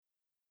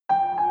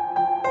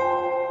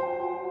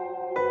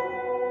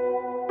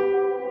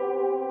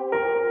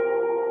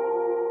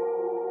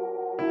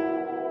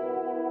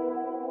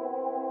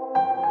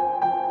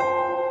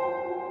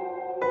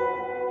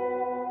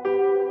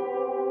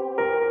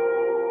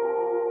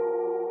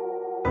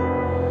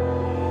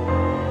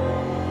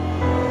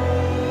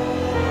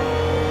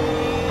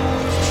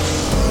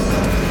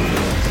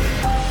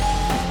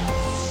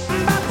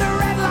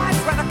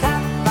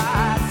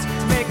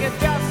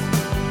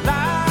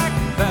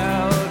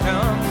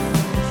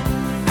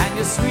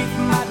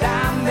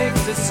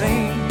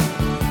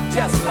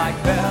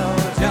like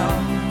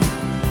Belgium,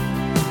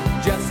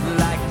 just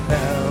like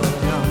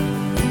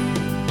Belgium.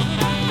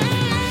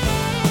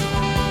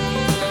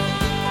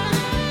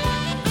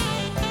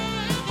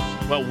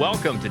 Well,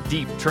 welcome to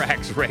Deep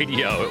Tracks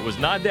Radio. It was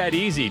not that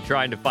easy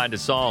trying to find a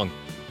song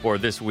for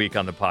this week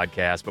on the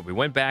podcast, but we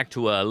went back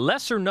to a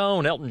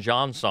lesser-known Elton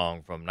John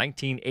song from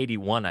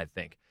 1981, I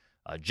think,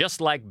 Just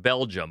Like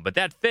Belgium. But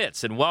that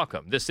fits, and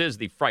welcome. This is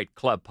the Fright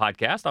Club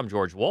podcast. I'm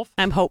George Wolf.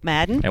 I'm Hope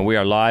Madden. And we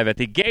are live at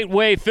the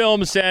Gateway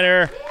Film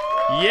Center.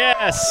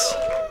 Yes!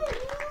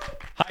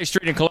 High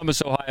Street in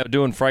Columbus, Ohio,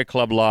 doing Fright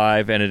Club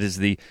Live, and it is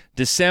the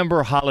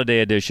December holiday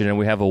edition, and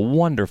we have a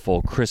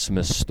wonderful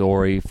Christmas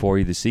story for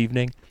you this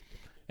evening.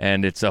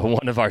 And it's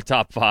one of our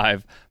top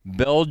 5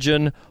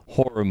 Belgian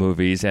horror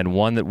movies, and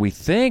one that we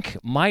think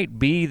might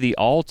be the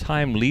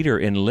all-time leader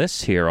in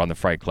lists here on the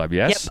Fright Club,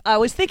 yes? Yep, I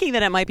was thinking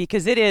that it might be,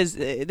 because it is.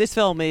 This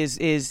film is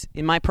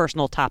in my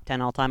personal top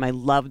 10 all-time. I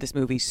love this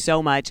movie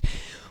so much,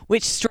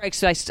 which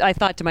strikes, I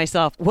thought to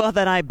myself, well,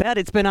 then I bet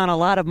it's been on a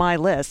lot of my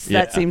lists. Yeah.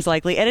 That seems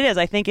likely. And it is.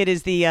 I think it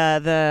is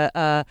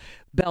the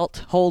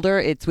belt holder.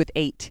 It's with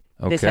 8.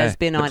 Okay. This has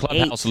been the on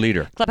Clubhouse 8.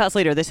 Leader. Clubhouse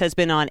Leader. This has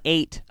been on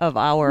 8 of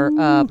our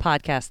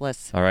podcast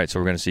lists. All right, so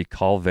we're going to see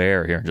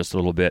Calvaire here in just a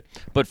little bit.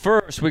 But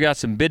first, we got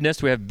some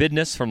business. We have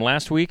business from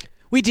last week.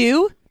 We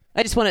do.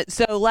 I just want to.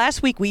 So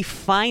last week we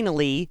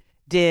finally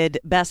did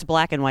Best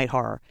Black and White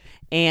Horror,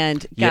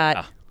 and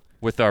got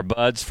with our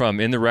buds from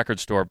In the Record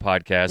Store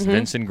podcast,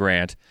 Vince and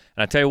Grant.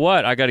 And I tell you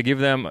what, I got to give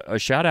them a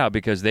shout out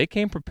because they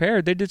came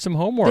prepared. They did some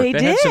homework.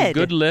 They had some did.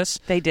 good lists.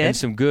 They did. And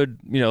some good,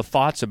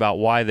 thoughts about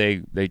why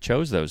they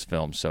chose those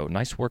films. So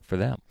nice work for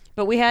them.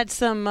 But we had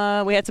some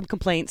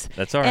complaints.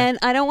 That's all right. And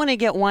I don't want to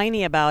get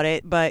whiny about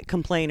it, but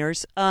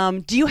complainers,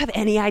 do you have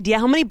any idea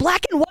how many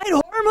black and white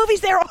horror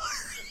movies there are?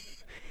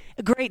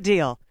 A great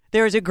deal.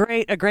 There is a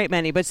great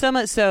many, but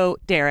so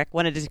Derek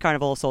wanted to see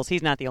Carnival of Souls.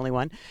 He's not the only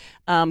one.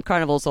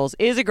 Carnival of Souls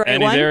is a great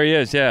and one. There he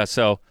is, yeah.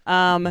 So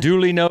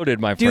duly noted,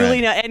 my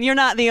friend. And you're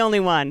not the only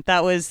one.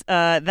 That was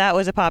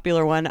a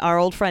popular one. Our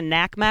old friend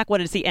Knack Mac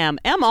wanted to see M.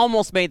 M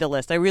almost made the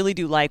list. I really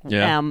do like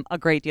M a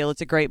great deal.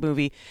 It's a great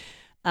movie.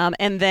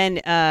 And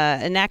then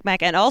Knack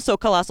Mac and also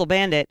Colossal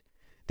Bandit.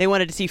 They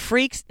wanted to see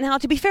Freaks. Now,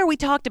 to be fair, we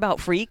talked about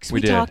Freaks.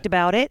 We talked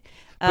about it.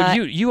 But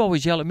you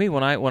always yell at me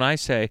when I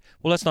say,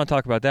 well, let's not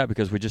talk about that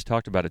because we just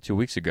talked about it 2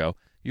 weeks ago.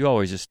 You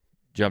always just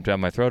jump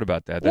down my throat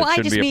about that. That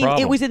shouldn't be a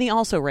problem. It was in the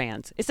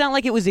also-rans. It's not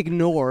like it was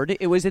ignored.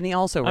 It was in the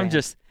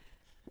also-rans.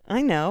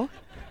 I know.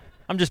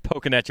 I'm just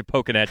poking at you.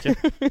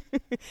 And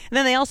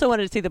then they also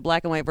wanted to see the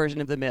black and white version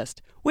of The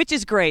Mist, which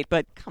is great,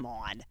 but come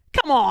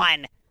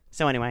on.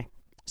 So anyway,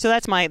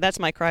 that's my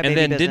crybaby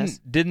business. And then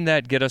didn't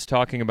that get us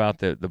talking about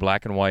the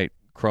black and white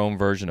chrome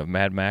version of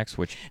Mad Max,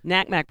 which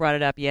Knack Mac brought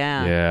it up,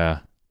 yeah. Yeah.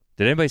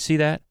 Did anybody see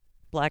that?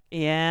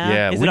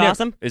 Yeah. Is it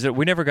awesome?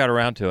 We never got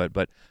around to it,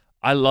 but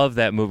I love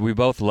that movie. We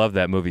both love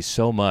that movie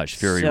so much,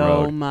 Fury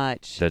Road. So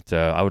much. That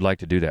I would like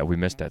to do that. We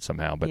missed that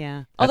somehow. But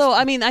yeah. Although,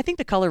 I think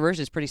the color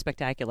version is pretty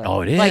spectacular.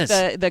 Oh, it is. Like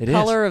the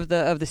color of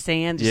the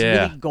sand is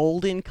really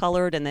golden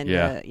colored, and then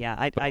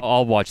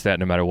I'll watch that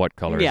no matter what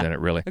color is in it,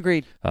 really.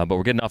 Agreed. But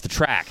we're getting off the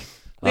track.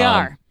 We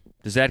are.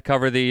 Does that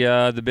cover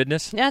the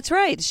business? That's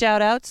right.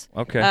 Shout-outs.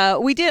 Okay. I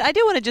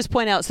do want to just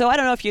point out, so I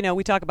don't know if you know,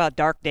 we talk about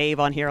Dark Dave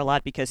on here a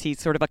lot because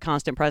he's sort of a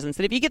constant presence.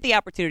 And if you get the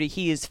opportunity,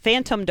 he is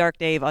Phantom Dark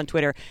Dave on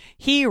Twitter.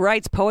 He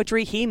writes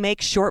poetry, he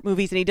makes short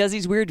movies, and he does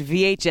these weird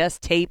VHS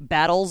tape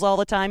battles all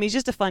the time. He's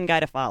just a fun guy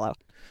to follow.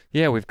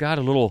 Yeah, we've got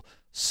a little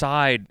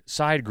side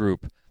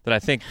group that I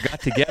think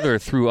got together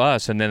through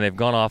us, and then they've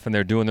gone off and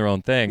they're doing their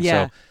own thing.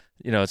 Yeah. So,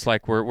 it's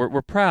like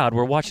we're proud.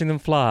 We're watching them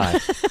fly.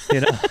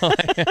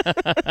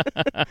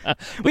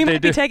 We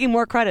might be taking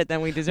more credit than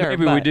we deserve.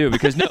 Maybe we do,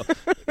 because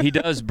he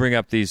does bring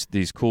up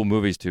these cool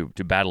movies to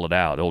battle it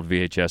out, old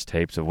VHS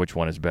tapes of which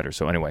one is better.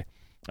 So anyway,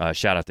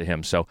 shout out to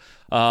him. So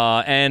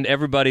and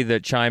everybody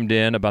that chimed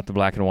in about the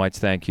black and whites,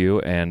 thank you.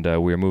 And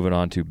we're moving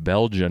on to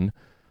Belgian,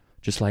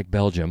 Just Like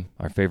Belgium,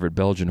 our favorite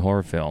Belgian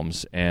horror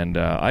films. And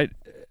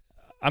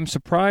I'm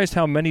surprised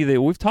how many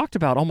we've talked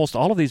about almost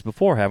all of these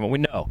before, haven't we?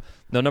 No,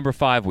 number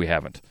 5 we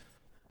haven't.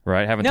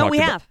 Right? We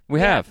have. We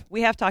have.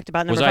 We have talked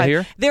about number 5. Was I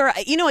here?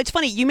 It's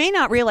funny. You may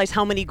not realize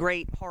how many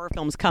great horror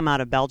films come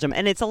out of Belgium,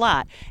 and it's a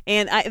lot.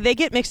 And they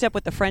get mixed up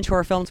with the French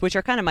horror films, which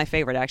are kind of my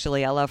favorite,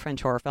 actually. I love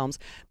French horror films.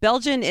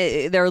 Belgian,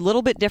 they're a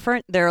little bit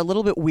different. They're a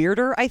little bit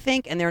weirder, I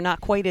think, and they're not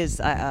quite as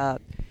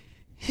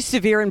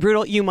severe and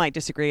brutal. You might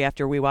disagree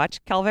after we watch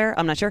Calvaire.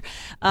 I'm not sure.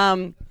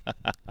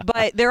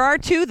 But there are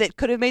 2 that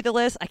could have made the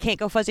list. I can't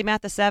go Fuzzy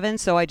Math to 7,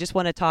 so I just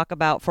want to talk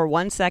about for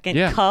 1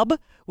 second Cub,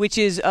 which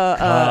is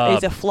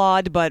a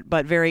flawed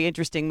but very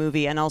interesting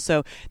movie, and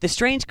also The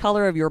Strange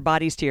Color of Your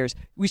Body's Tears,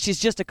 which is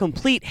just a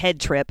complete head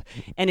trip,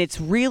 and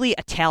it's really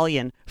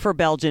Italian for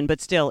Belgian,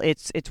 but still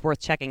it's worth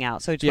checking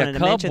out. So I just wanted to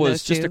mention Cub those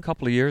was just 2. a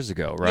couple of years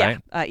ago,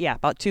 right? Yeah,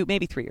 about 2,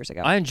 maybe 3 years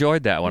ago. I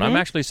enjoyed that one. I'm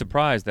actually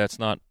surprised that's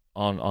not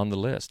on the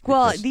list.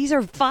 Well, these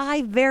are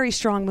 5 very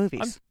strong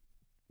movies.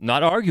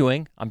 Not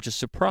arguing. I'm just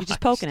surprised. You're just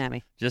poking at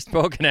me. Just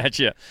poking at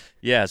you.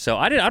 Yeah, so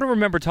I don't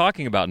remember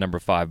talking about number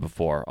 5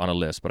 before on a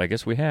list, but I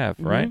guess we have,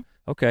 right?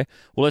 Okay.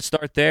 Well, let's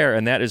start there,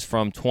 and that is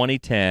from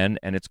 2010,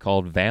 and it's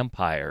called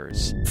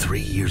Vampires. 3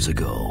 years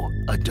ago,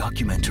 a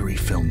documentary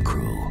film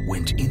crew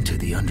went into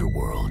the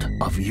underworld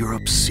of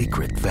Europe's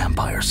secret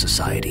vampire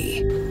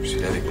society.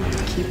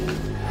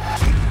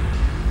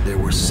 There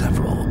were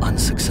several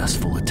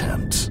unsuccessful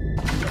attempts.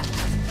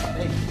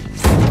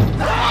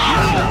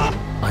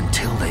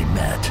 Until they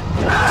met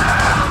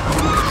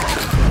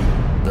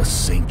the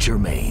Saint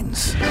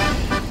Germains.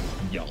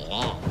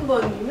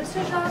 Bonne nuit,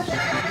 Monsieur Georges.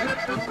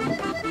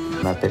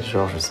 Je m'appelle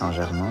Georges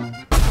Saint-Germain.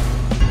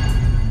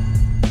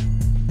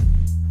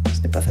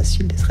 Ce n'est pas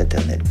facile d'être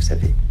éternel, vous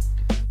savez.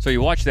 So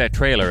you watch that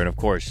trailer, and of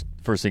course,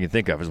 first thing you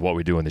think of is What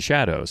We Do in the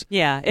Shadows.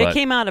 Yeah, it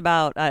came out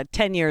about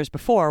 10 years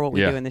before What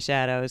We Yeah. Do in the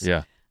Shadows.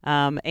 Yeah.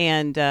 10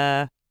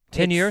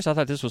 years? I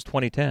thought this was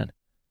 2010.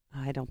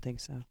 I don't think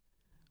so.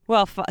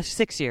 Well,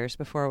 6 years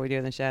before What We Do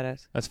in the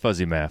Shadows. That's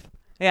fuzzy math.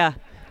 Yeah.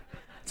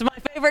 It's my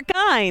favorite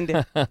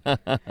kind.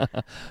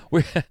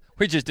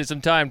 we just did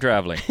some time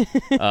traveling.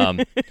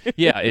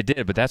 Yeah, it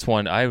did, but that's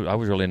one I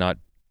was really not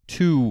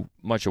too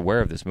much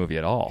aware of this movie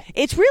at all.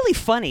 It's really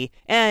funny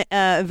and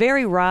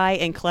very wry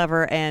and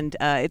clever, and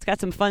it's got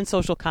some fun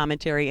social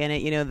commentary in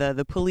it. You know,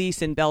 the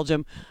police in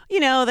Belgium, you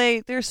know,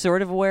 they're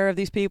sort of aware of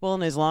these people,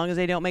 and as long as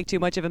they don't make too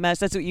much of a mess,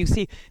 that's what you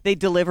see. They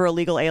deliver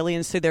illegal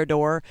aliens to their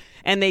door,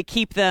 and they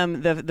keep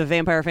them, the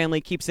vampire family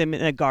keeps them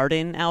in a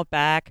garden out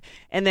back.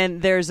 And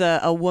then there's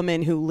a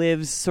woman who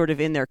lives sort of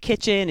in their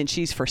kitchen, and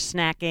she's for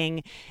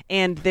snacking.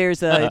 And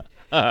there's a...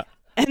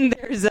 And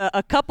there's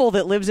a couple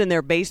that lives in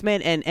their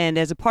basement, and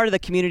as a part of the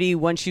community,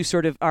 once you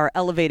sort of are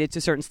elevated to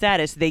certain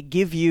status, they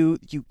give you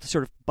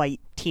sort of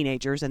bite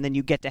teenagers, and then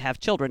you get to have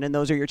children, and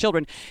those are your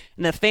children.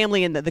 And the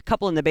family and the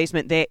couple in the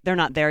basement, they're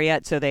not there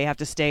yet, so they have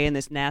to stay in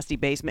this nasty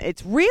basement.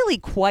 It's really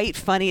quite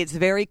funny. It's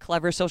very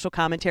clever social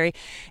commentary.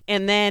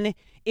 And then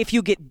if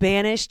you get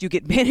banished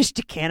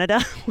to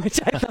Canada, which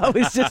I thought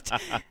was just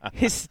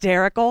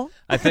hysterical.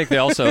 I think they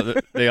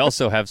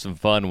also have some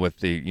fun with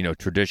the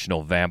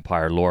traditional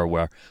vampire lore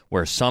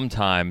where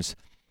sometimes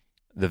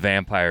the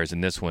vampires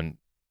in this one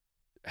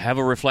have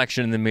a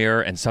reflection in the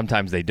mirror and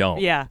sometimes they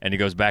don't. Yeah. And it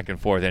goes back and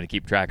forth and to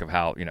keep track of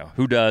how,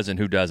 who does and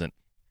who doesn't.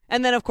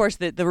 And then of course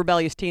the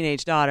rebellious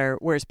teenage daughter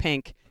wears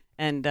pink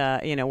and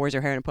wears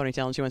her hair in a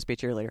ponytail and she wants to be a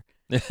cheerleader.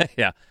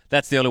 Yeah,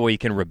 that's the only way you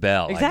can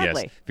rebel, Exactly.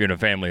 I guess, if you're in a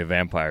family of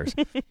vampires.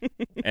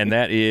 And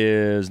that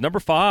is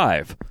number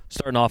 5,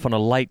 starting off on a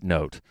light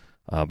note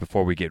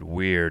before we get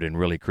weird and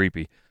really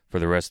creepy for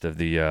the rest of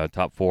the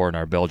top 4 in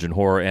our Belgian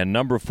horror. And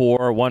number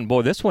 4,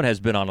 this one has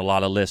been on a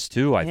lot of lists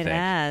too, I think. It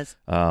has.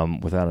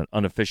 Without an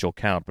unofficial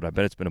count, but I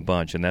bet it's been a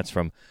bunch. And that's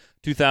from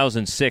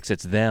 2006.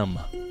 It's Them.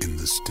 In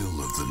the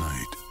still of the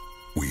night,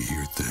 we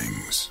hear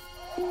things.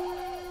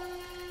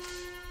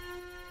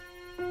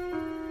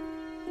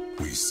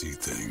 We see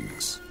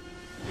things.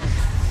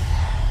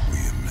 We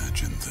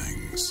imagine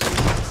things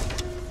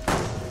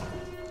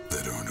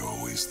that aren't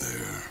always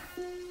there.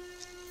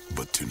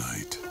 But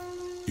tonight,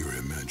 your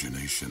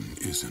imagination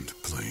isn't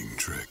playing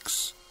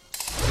tricks.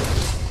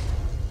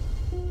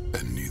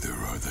 And neither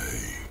are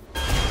they.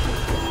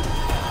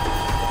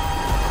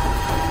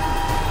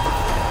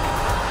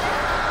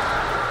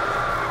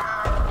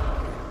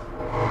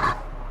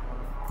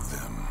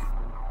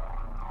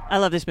 I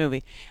love this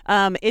movie.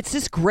 It's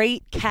this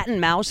great cat and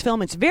mouse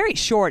film. It's very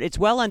short. It's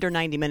well under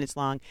 90 minutes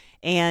long.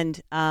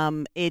 And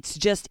it's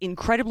just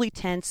incredibly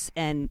tense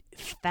and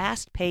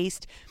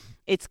fast-paced.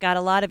 It's got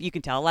a lot of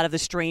The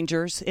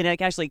Strangers. And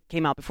it actually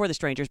came out before The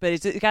Strangers, but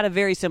it's got a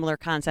very similar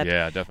concept.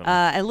 Yeah, definitely.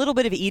 A little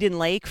bit of Eden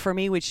Lake for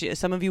me, which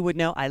some of you would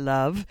know. I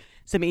love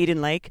some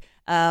Eden Lake.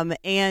 And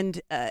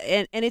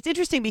it's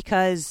interesting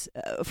because,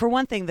 for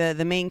one thing,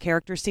 the main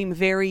characters seem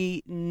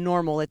very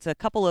normal. It's a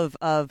couple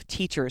of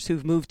teachers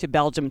who've moved to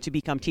Belgium to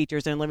become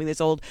teachers and living in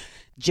this old,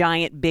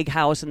 giant, big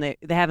house, and they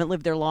haven't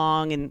lived there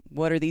long. And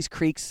what are these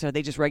creaks? Are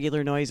they just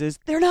regular noises?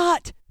 They're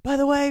not, by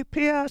the way,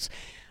 P.S.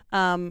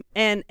 And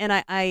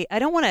I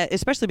don't want to,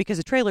 especially because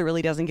the trailer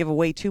really doesn't give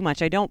away too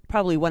much. I don't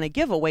probably want to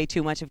give away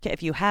too much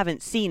if you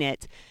haven't seen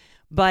it.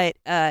 But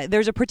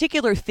there's a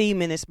particular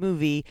theme in this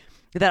movie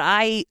that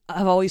I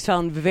have always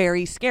found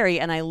very scary,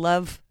 and I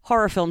love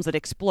horror films that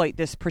exploit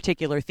this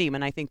particular theme,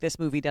 and I think this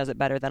movie does it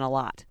better than a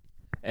lot.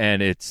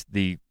 And it's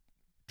the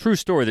true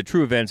story, the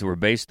true events that were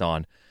based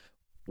on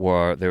they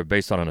were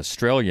based on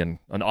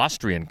an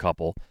Austrian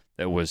couple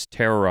that was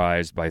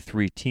terrorized by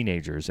 3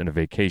 teenagers in a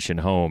vacation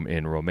home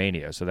in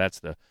Romania. So that's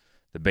the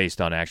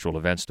based on actual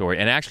event story.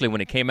 And actually,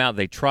 when it came out,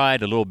 they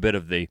tried a little bit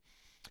of the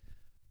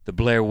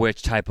Blair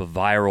Witch type of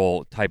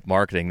viral type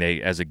marketing. They,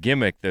 as a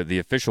gimmick, the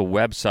official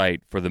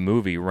website for the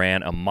movie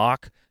ran a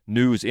mock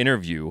news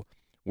interview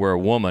where a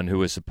woman who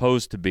was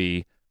supposed to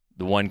be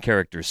the one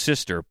character's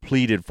sister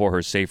pleaded for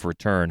her safe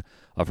return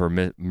of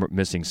her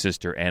missing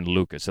sister and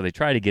Lucas. So they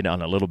try to get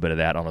on a little bit of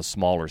that on a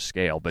smaller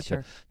scale, but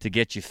Sure. to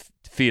get you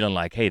feeling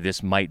like, hey,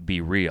 this might be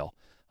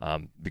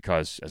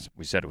because, as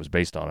we said, it was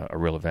based on a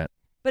real event.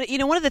 But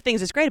one of the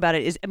things that's great about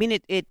it is, I mean,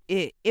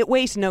 it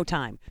wastes no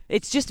time.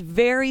 It's just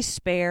very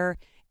spare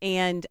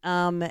and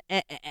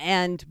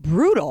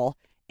brutal,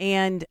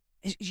 and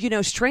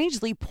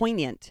strangely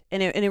poignant,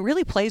 and it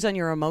really plays on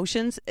your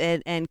emotions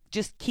and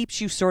just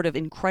keeps you sort of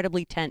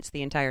incredibly tense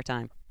the entire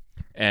time.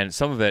 And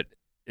some of it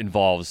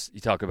involves,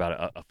 you talk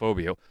about a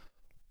phobia.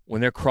 When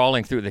they're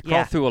crawling through, they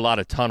crawl through a lot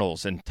of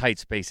tunnels and tight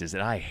spaces,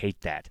 and I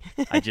hate that.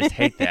 I just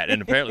hate that.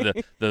 And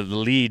apparently the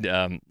lead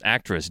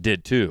actress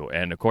did too.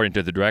 And according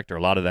to the director,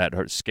 a lot of that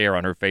scare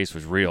on her face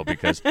was real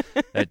because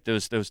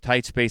those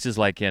tight spaces,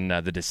 like in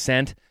The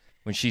Descent,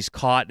 when she's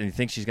caught and you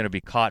think she's going to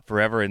be caught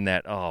forever in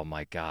that, oh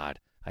my God,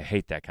 I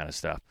hate that kind of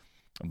stuff.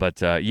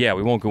 But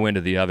we won't go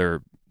into the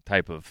other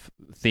type of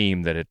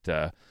theme that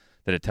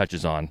it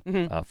touches on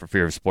for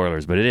fear of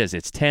spoilers, but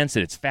it's tense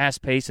and it's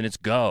fast paced and it's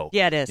go.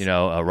 Yeah, it is.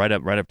 Right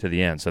up to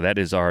the end. So that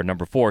is our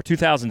number 4.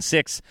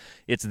 2006,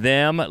 It's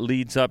Them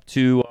leads up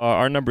to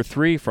our number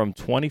 3 from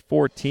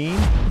 2014.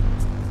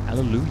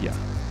 Hallelujah.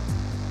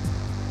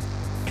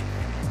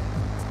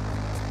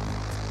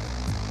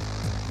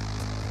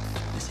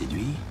 Tu m'as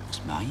séduit, on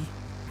se marie.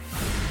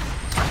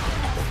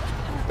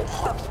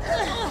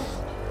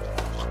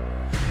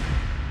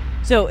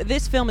 So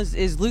this film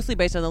is loosely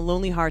based on the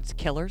Lonely Hearts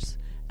Killers.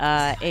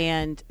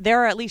 And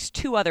there are at least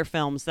 2 other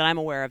films that I'm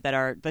aware of that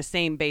are the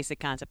same basic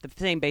concept, the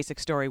same basic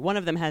story. One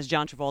of them has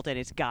John Travolta, and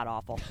it's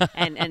god-awful.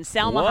 And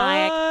Salma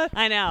Hayek.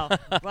 I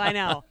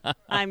know.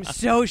 I'm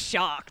so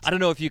shocked. I don't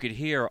know if you could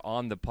hear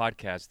on the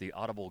podcast the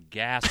audible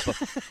gasp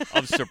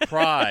of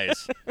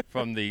surprise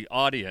from the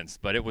audience,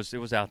 but it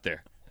was out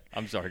there.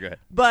 I'm sorry, go ahead.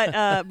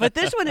 But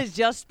this one is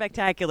just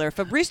spectacular.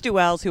 Fabrice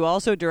Duels, who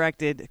also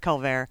directed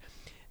Calvaire,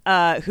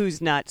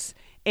 who's nuts.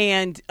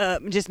 And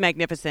just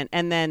magnificent.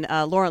 And then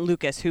Laurent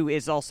Lucas, who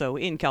is also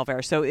in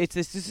Calvaire. So it's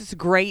this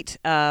great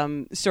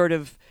sort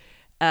of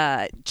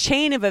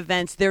chain of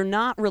events. They're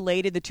not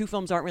related. The 2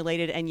 films aren't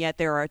related, and yet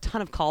there are a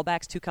ton of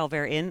callbacks to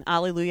Calvaire in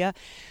Alleluia.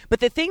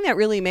 But the thing that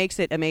really makes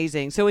it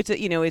amazing, so it's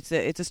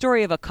a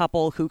story of a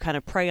couple who kind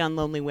of prey on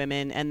lonely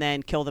women and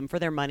then kill them for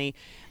their money.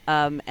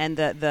 And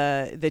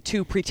the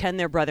 2 pretend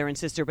they're brother and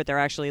sister, but they're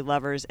actually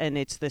lovers, and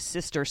it's the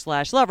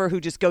sister/lover who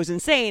just goes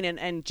insane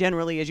and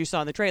generally, as you saw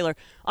in the trailer,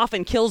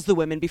 often kills the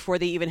women before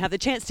they even have the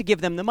chance to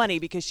give them the money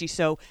because she's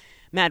so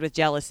mad with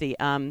jealousy.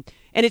 And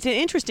it's an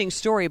interesting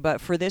story,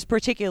 but for this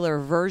particular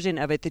version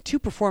of it, the 2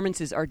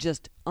 performances are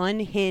just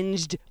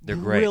unhinged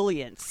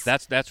brilliance.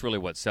 Great. That's really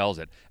what sells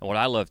it. And what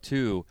I love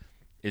too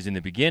is in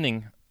the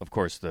beginning, of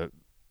course, the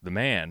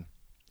man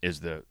is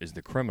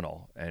the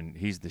criminal, and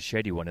he's the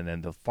shady one. And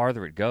then the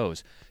farther it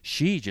goes,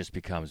 she just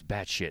becomes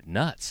batshit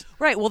nuts.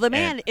 Right. Well, the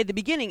man at the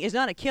beginning is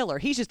not a killer;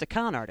 he's just a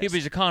con artist.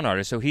 He's a con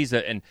artist, so he's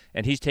and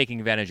he's taking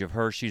advantage of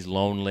her. She's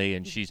lonely,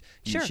 and she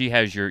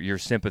has your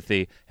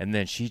sympathy, and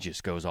then she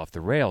just goes off the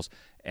rails.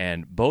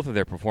 And both of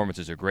their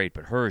performances are great,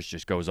 but hers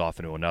just goes off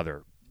into a whole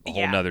nother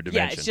dimension.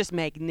 Yeah, it's just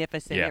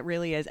magnificent. Yeah. It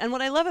really is. And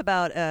what I love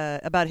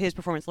about his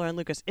performance, Laurent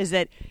Lucas, is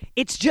that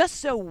it's just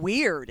so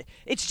weird.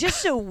 It's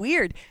just so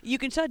weird. You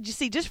can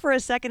see just for a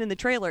second in the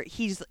trailer,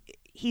 he's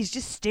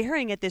just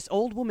staring at this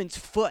old woman's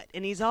foot,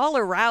 and he's all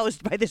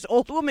aroused by this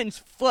old woman's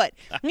foot.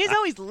 And he's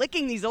always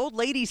licking these old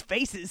ladies'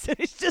 faces.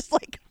 It's just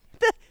like,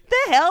 the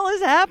hell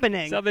is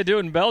happening? That's how they do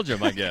it in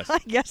Belgium, I guess. I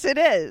guess it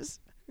is.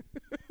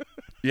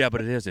 Yeah,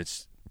 but it is.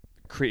 It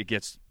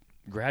gets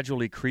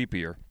gradually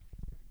creepier.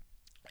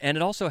 And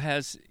it also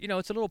has,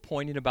 it's a little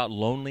poignant about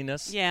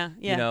loneliness. Yeah.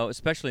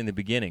 Especially in the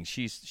beginning.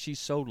 She's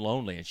so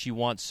lonely, and she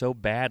wants so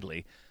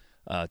badly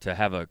to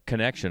have a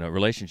connection, a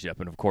relationship,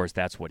 and of course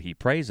that's what he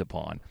preys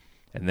upon.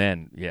 And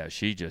then,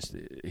 he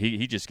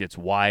just gets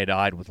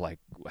wide-eyed with like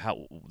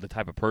how the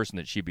type of person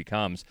that she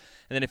becomes.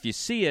 And then if you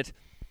see it,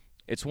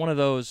 it's one of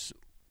those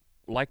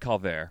like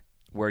Calvaire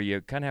where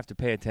you kind of have to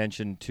pay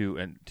attention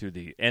to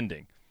the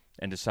ending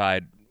and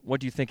decide what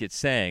do you think it's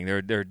saying.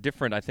 There are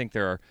different. I think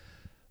there are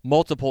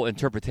multiple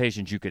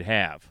interpretations you could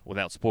have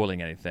without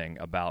spoiling anything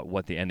about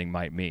what the ending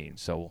might mean.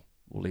 So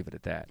we'll leave it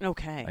at that.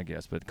 Okay. I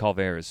guess. But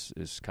Calvaire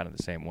is kind of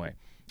the same way.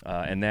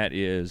 And that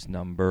is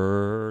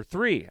number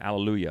 3,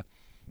 Hallelujah.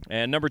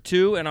 And number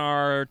 2 in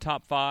our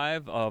top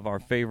 5 of our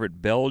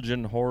favorite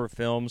Belgian horror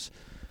films,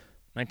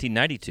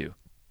 1992,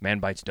 Man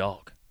Bites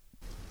Dog.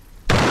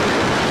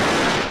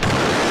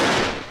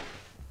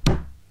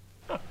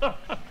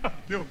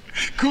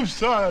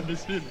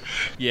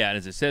 Yeah, and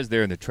as it says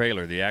there in the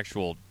trailer, the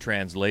actual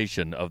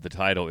translation of the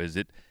title is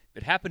it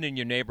happened in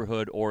your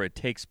neighborhood or it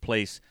takes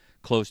place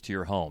close to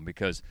your home,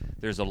 because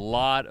there's a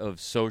lot of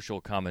social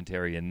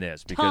commentary in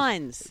this.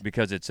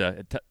 Because it's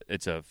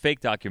a fake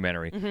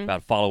documentary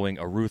about following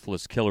a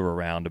ruthless killer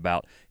around,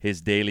 about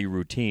his daily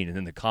routine, and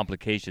then the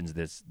complications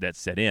that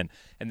set in.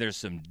 And there's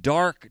some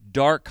dark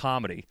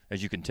comedy,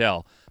 as you can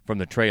tell from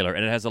the trailer,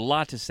 and it has a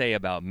lot to say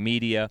about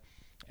media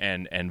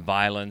and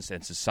violence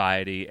and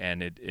society,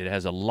 and it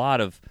has a lot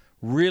of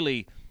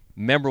really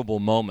memorable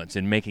moments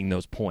in making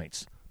those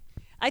points.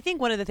 I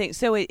think one of the things,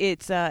 so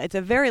it's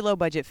a very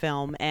low-budget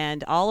film,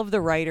 and all of the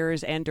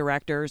writers and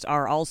directors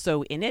are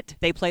also in it.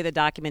 They play the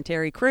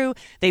documentary crew,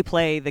 they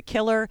play the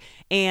killer,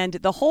 and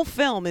the whole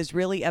film is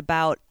really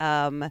about,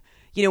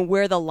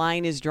 where the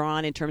line is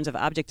drawn in terms of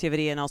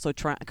objectivity and also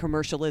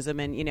commercialism,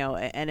 and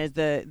and as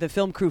the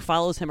film crew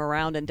follows him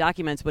around and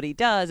documents what he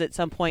does, at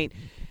some point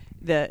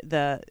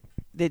the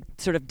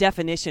sort of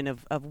definition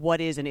of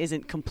what is and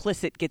isn't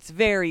complicit gets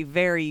very,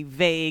 very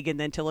vague, and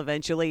then till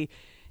eventually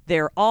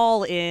they're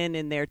all in,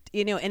 and they're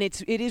and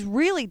it is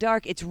really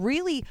dark. It's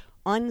really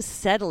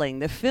unsettling,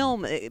 the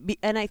film,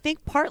 and I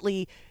think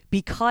partly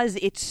because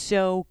it's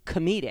so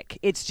comedic.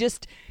 It's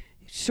just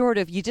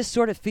you just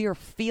sort of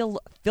feel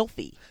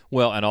filthy.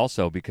 Well, and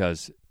also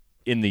because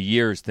in the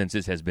years since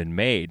this has been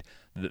made,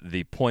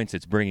 the points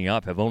it's bringing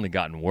up have only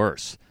gotten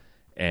worse.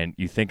 And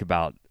you think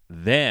about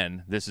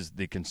then, this is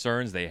the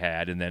concerns they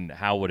had, and then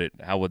how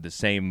would the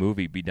same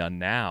movie be done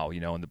now?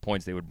 And the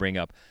points they would bring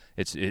up,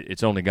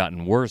 it's only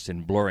gotten worse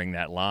in blurring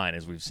that line,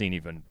 as we've seen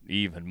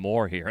even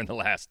more here in the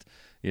last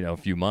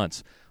few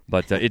months.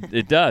 But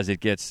it does. It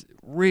gets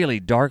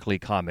really darkly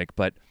comic,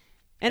 but.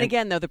 And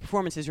again, though, the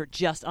performances are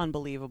just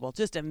unbelievable,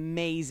 just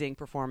amazing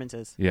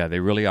performances. Yeah,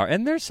 they really are.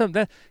 And there's some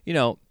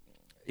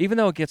even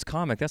though it gets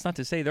comic, that's not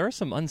to say there are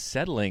some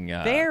unsettling,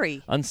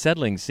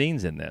 unsettling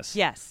scenes in this.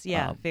 Yes,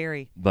 yeah,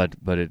 very. But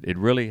it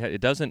really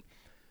doesn't.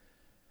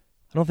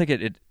 I don't think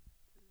it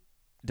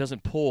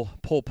doesn't pull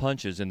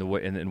punches in the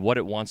way in what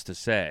it wants to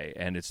say,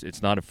 and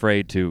it's not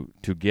afraid to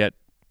get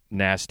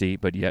nasty,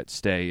 but yet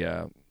stay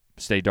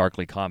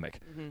darkly comic.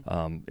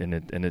 Mm-hmm.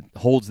 And it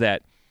holds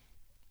that.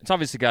 It's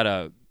obviously got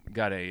a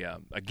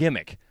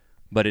gimmick,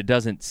 but it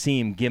doesn't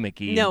seem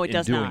gimmicky. No, it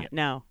does not. It.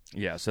 No.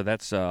 Yeah, so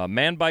that's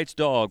Man Bites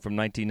Dog from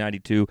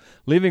 1992.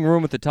 Leaving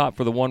room at the top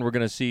for the one we're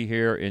going to see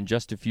here in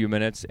just a few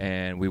minutes,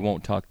 and we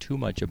won't talk too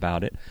much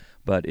about it,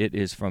 but it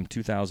is from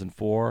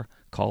 2004,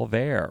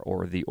 Calvaire,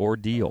 or The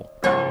Ordeal.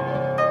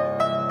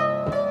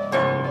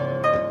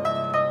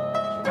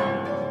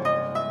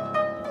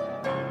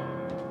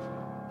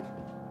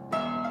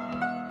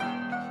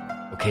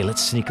 Okay,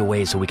 let's sneak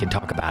away so we can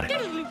talk about it.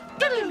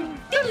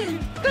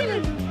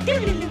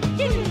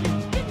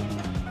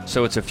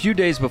 So it's a few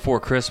days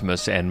before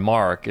Christmas, and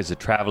Mark is a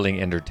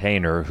traveling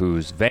entertainer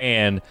whose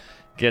van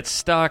gets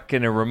stuck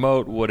in a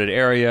remote wooded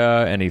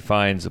area, and he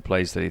finds a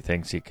place that he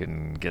thinks he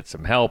can get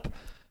some help,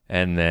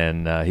 and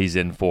then he's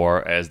in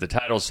for, as the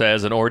title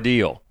says, an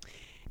ordeal.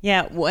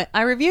 Yeah,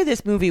 I reviewed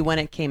this movie when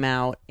it came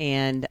out,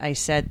 and I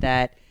said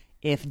that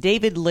if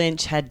David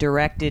Lynch had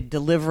directed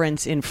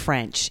Deliverance in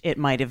French, it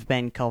might have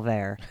been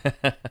Calvaire.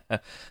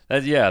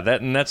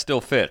 That still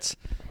fits,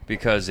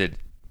 because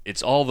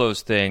it's all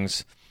those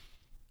things.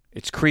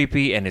 It's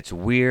creepy, and it's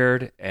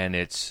weird, and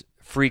it's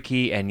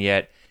freaky, and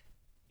yet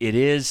it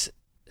is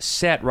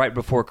set right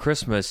before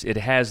Christmas. It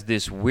has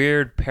this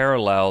weird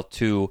parallel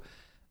to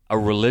a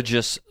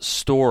religious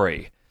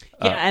story.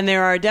 Yeah, and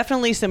there are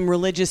definitely some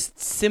religious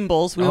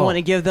symbols. We don't want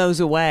to give those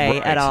away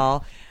at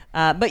all.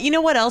 But you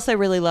know what else I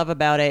really love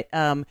about it?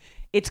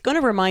 It's going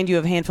to remind you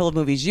of a handful of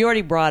movies. You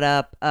already brought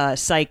up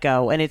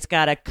Psycho, and it's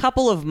got a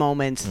couple of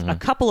moments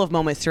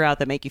throughout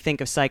that make you think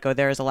of Psycho.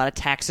 There is a lot of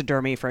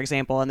taxidermy, for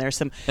example, and there's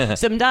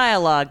some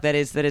dialogue that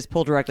is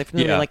pulled directly from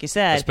the movie, like you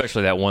said.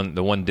 Especially the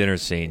one dinner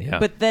scene. Yeah.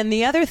 But then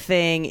the other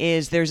thing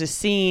is there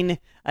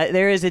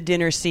is a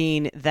dinner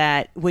scene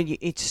that when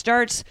it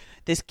starts,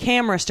 this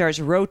camera starts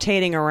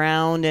rotating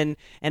around, and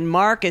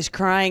Mark is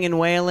crying and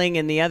wailing,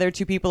 and the other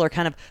two people are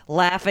kind of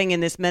laughing in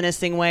this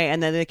menacing way,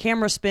 and then the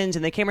camera spins,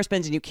 and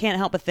you can't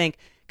help but think,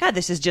 God,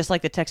 this is just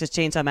like the Texas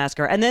Chainsaw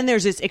Massacre. And then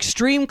there's this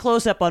extreme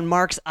close-up on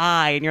Mark's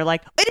eye, and you're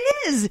like, it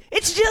is!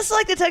 It's just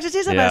like the Texas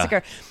Chainsaw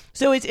Massacre.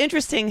 So it's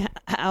interesting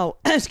how,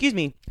 excuse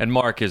me. And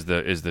Mark is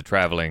the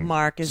traveling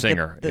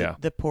singer.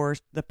 The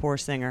poor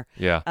singer.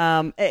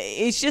 Yeah.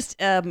 It's just,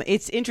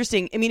 it's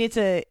interesting. I mean,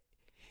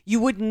 you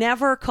would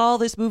never call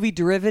this movie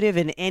derivative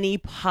in any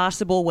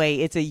possible way.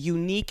 It's a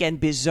unique and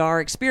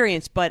bizarre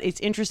experience, but it's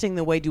interesting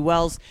the way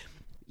Duell's,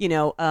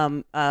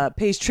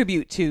 pays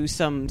tribute to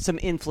some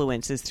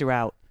influences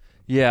throughout.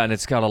 Yeah, and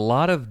it's got a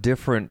lot of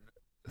different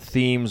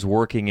themes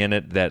working in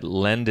it that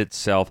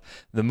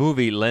the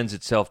movie lends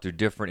itself to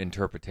different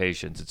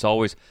interpretations.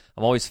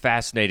 I'm always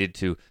fascinated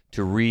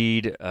to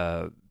read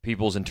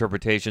people's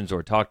interpretations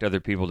or talk to other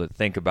people to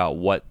think about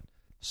what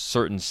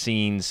certain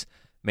scenes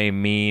may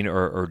mean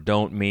or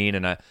don't mean.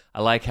 And I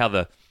like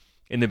how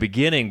in the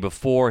beginning,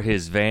 before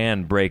his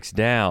van breaks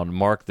down,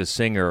 Mark the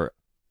singer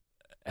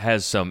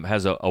has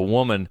a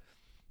woman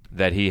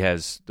that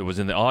was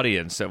in the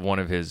audience at one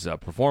of his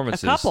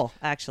performances. A couple,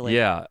 actually.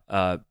 Yeah.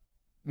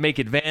 Make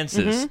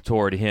advances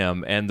toward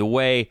him. And the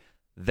way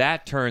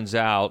that turns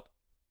out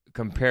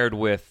compared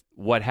with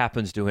what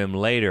happens to him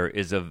later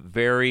is a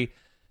very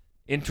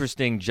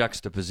interesting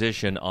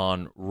juxtaposition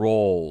on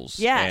roles.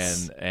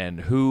 Yes. And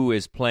who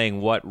is playing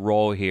what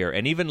role here.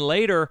 And even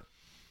later,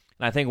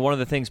 and I think one of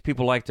the things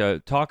people like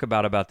to talk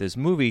about this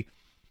movie,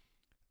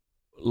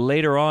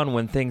 later on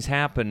when things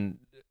happen,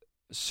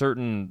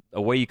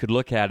 a way you could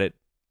look at it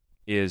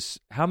is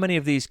how many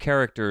of these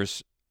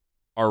characters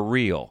are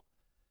real.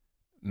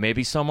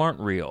 Maybe some aren't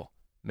real.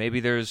 Maybe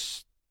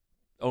there's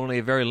only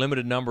a very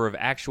limited number of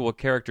actual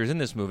characters in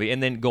this movie,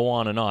 and then go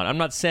on and on. I'm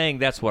not saying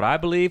that's what I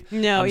believe.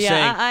 No, I'm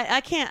yeah,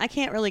 saying, I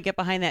can't really get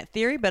behind that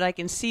theory, but I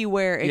can see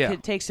where it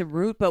could take some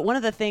root. But one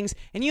of the things,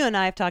 and you and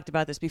I have talked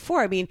about this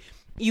before, I mean,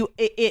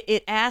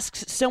 it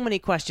asks so many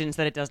questions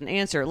that it doesn't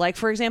answer. Like,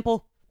 for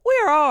example,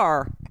 where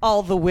are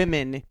all the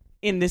women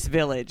in this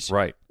village?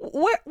 Right.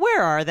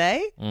 Where are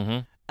they?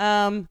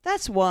 Mm-hmm.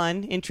 That's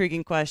one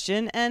intriguing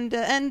question.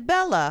 And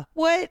Bella,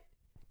 what?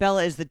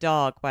 Bella is the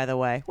dog, by the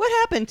way. What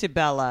happened to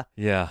Bella?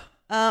 Yeah.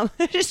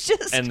 It's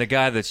just... And the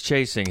guy that's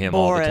chasing him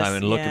Boris, all the time,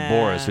 and look at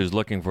Boris, who's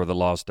looking for the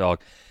lost dog.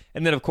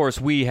 And then, of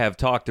course, we have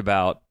talked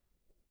about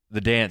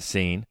the dance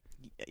scene.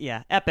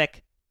 Yeah,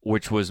 epic.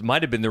 Which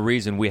might have been the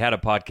reason we had a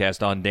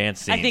podcast on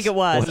dance scenes. I think it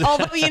was.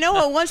 Although, you know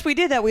what? Once we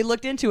did that, we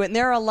looked into it, and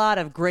there are a lot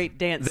of great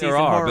dance scenes in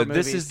horror movies.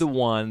 This is the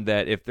one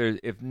that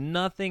if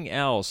nothing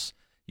else,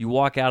 you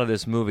walk out of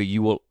this movie,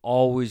 you will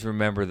always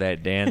remember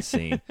that dance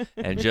scene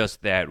and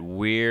just that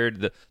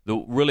weird.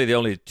 Really the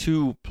only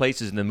two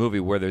places in the movie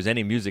where there's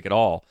any music at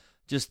all.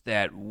 Just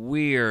that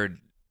weird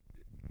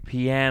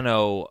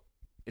piano.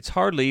 It's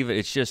hardly even.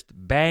 It's just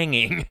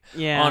banging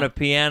on a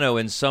piano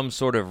in some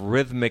sort of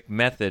rhythmic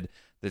method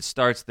that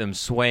starts them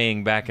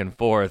swaying back and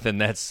forth,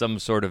 and that's some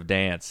sort of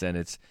dance, and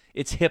it's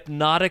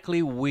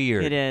hypnotically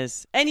weird. It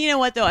is. And you know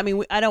what though? I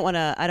mean, I don't want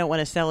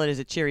to sell it as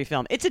a cheery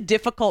film. It's a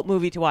difficult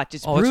movie to watch.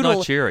 It's brutal. It's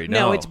not cheery.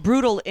 No, it's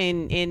brutal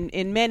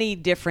in many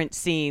different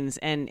scenes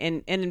and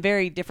in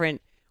very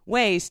different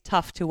ways.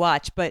 Tough to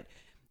watch, but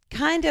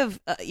kind of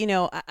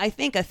I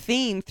think a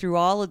theme through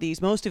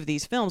most of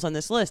these films on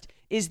this list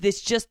is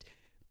this just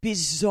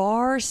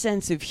bizarre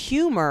sense of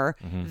humor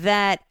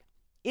that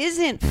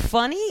isn't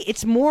funny.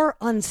 It's more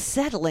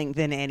unsettling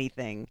than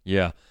anything.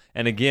 Yeah.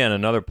 And again,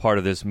 another part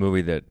of this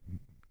movie that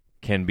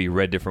can be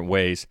read different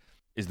ways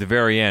is the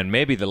very end,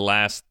 maybe the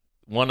last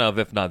one of,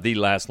 if not the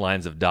last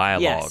lines of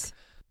dialogue. Yes.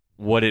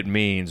 What it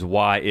means,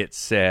 why it's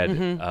said,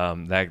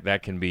 that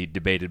can be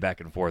debated back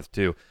and forth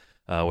too,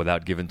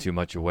 without giving too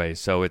much away.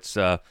 So it's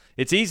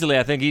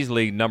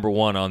easily number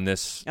one on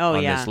this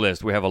this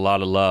list. We have a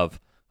lot of love,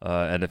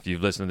 and if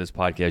you've listened to this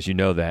podcast, you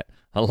know that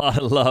a lot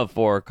of love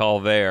for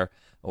Calvaire,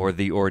 or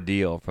The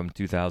Ordeal from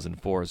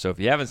 2004. So if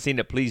you haven't seen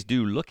it, please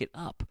do look it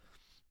up.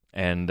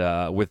 And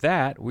with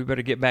that, we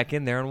better get back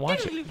in there and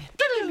watch it.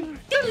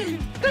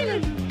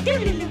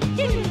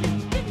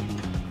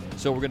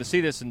 So we're going to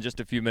see this in just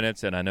a few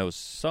minutes, and I know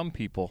some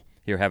people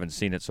here haven't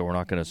seen it, so we're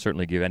not going to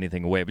certainly give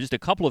anything away. But just a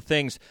couple of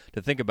things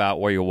to think about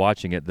while you're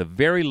watching it. The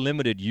very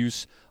limited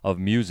use of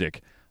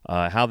music,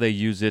 how they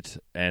use it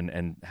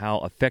and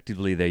how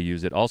effectively they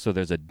use it. Also,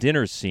 there's a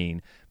dinner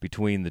scene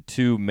between the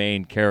two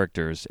main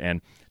characters,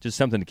 and just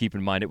something to keep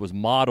in mind, it was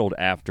modeled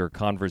after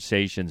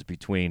conversations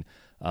between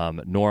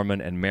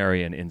Norman and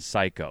Marion in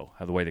Psycho,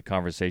 how the way the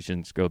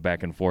conversations go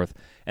back and forth.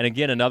 And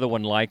again, another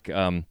one like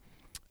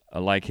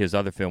his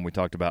other film we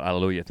talked about,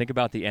 Hallelujah. Think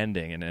about the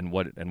ending and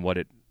what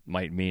it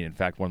might mean. In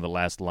fact, one of the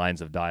last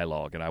lines of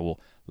dialogue, and I will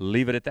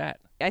leave it at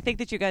that. I think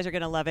that you guys are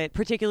going to love it,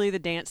 particularly the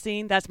dance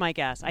scene. That's my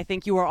guess. I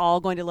think you are all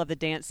going to love the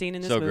dance scene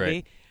in this movie.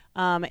 Great.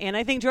 And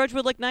I think George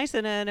would look nice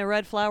in a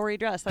red flowery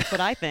dress. That's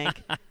what I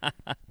think.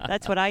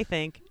 That's what I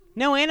think.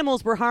 No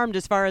animals were harmed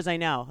as far as I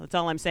know. That's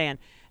all I'm saying.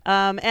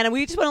 And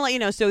we just want to let you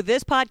know, so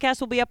this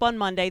podcast will be up on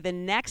Monday. The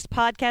next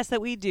podcast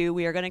that we do,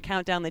 we are going to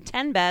count down the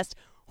 10 best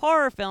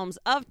horror films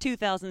of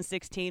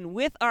 2016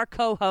 with our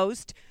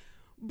co-host,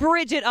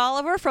 Bridget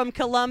Oliver from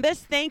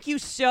Columbus. Thank you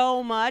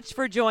so much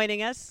for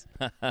joining us.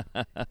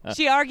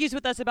 She argues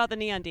with us about the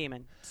Neon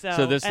Demon.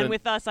 And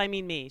with us, I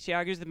mean me. She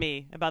argues with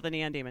me about the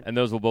Neon Demon. And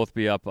those will both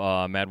be up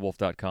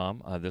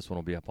madwolf.com. This one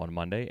will be up on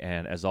Monday.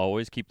 And as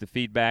always, keep the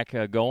feedback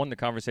going, the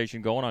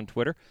conversation going on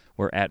Twitter.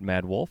 We're at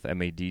MaddWolf,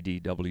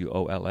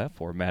 MaddWolf,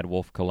 or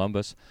MaddWolf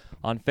Columbus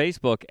on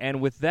Facebook.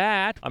 And with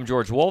that, I'm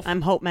George Wolf.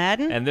 I'm Hope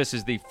Madden. And this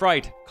is the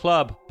Fright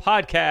Club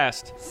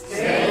Podcast.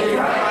 Stay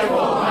frightful,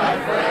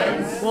 my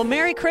friends. Well,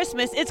 Merry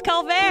Christmas. It's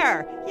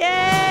Calvaire.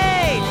 Yay!